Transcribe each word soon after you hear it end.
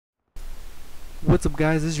What's up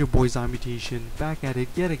guys, this is your boy Zombitation, back at it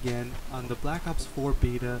yet again on the Black Ops 4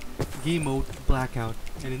 beta game mode Blackout.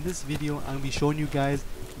 And in this video I'm going to be showing you guys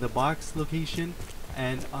the box location,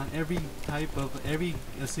 and on every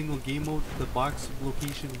single game mode the box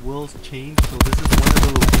location will change. So this is one of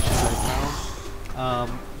the locations I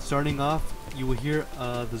found. Starting off, you will hear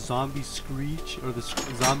the zombie screech or the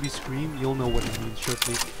zombie scream. You'll know what it means, trust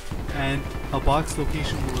me. And a box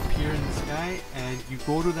location will appear in the sky, and you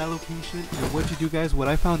go to that location. And what you do, guys, what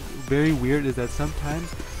I found very weird is that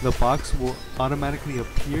sometimes the box will automatically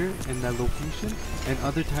appear in that location, and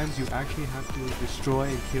other times you actually have to destroy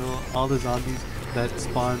and kill all the zombies that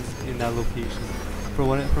spawns in that location.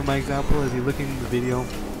 For my example, as you look in the video,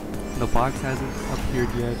 the box hasn't appeared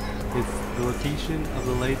yet. It's the location of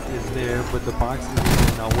the light is there, but the box isn't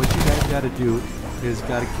there. Now what you guys gotta do is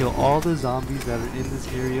gotta kill all the zombies that are in this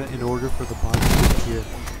area in order for the box to appear.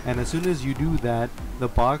 And as soon as you do that, the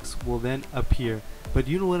box will then appear. But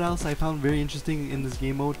you know what else I found very interesting in this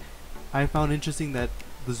game mode? I found interesting that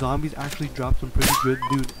the zombies actually drop some pretty good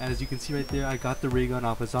loot. As you can see right there, I got the ray gun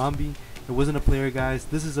off a zombie. It wasn't a player, guys.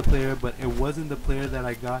 This is a player, but it wasn't the player that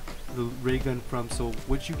I got the ray gun from. So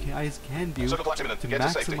what you guys can do to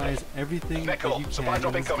maximize everything that you can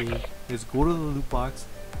in this game is go to the loot box,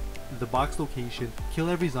 the box location, kill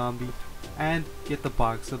every zombie, and get the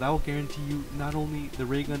box. So that will guarantee you not only the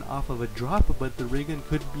ray gun off of a drop, but the ray gun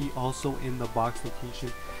could be also in the box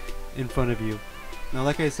location in front of you. Now,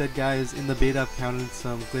 like I said, guys, in the beta I've counted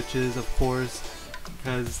some glitches, of course,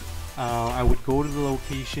 because I would go to the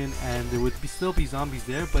location and there would still be zombies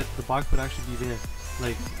there, but the box would actually be there.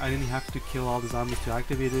 Like, I didn't have to kill all the zombies to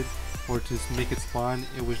activate it or to make it spawn.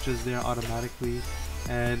 It was just there automatically.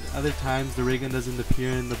 And other times the ray gun doesn't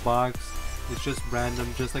appear in the box. It's just random,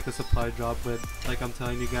 just like a supply drop. But like I'm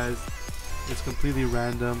telling you guys, it's completely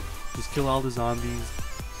random. Just kill all the zombies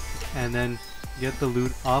and then get the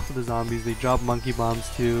loot off of the zombies. They drop monkey bombs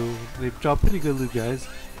too. They drop pretty good loot, guys.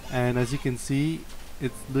 And as you can see,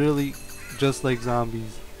 it's literally just like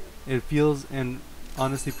zombies. It feels and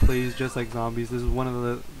honestly plays just like zombies. This is one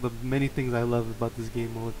of the many things I love about this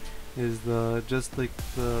game mode, is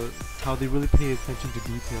how they really pay attention to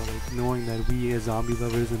detail, like knowing that we as zombie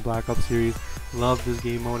lovers in Black Ops series love this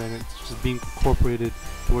game mode, and it's just being incorporated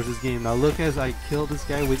towards this game. Now look, as I kill this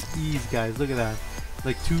guy with ease, guys. Look at that.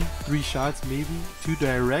 Like 2-3 shots, maybe 2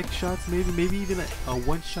 direct shots, maybe even a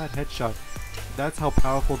one-shot headshot. That's how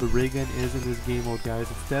powerful the ray gun is in this game mode, guys.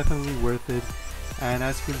 It's definitely worth it. And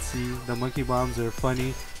as you can see, the monkey bombs are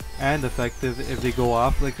funny and effective if they go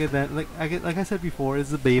off. Like I said before,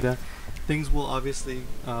 it's a beta. Things will obviously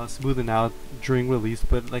smoothen out during release,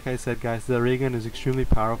 but like I said, guys, the ray gun is extremely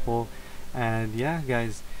powerful. And yeah,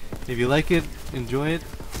 guys, if you like it, enjoy it,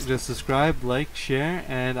 just subscribe, like, share,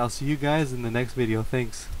 and I'll see you guys in the next video.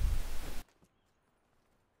 Thanks.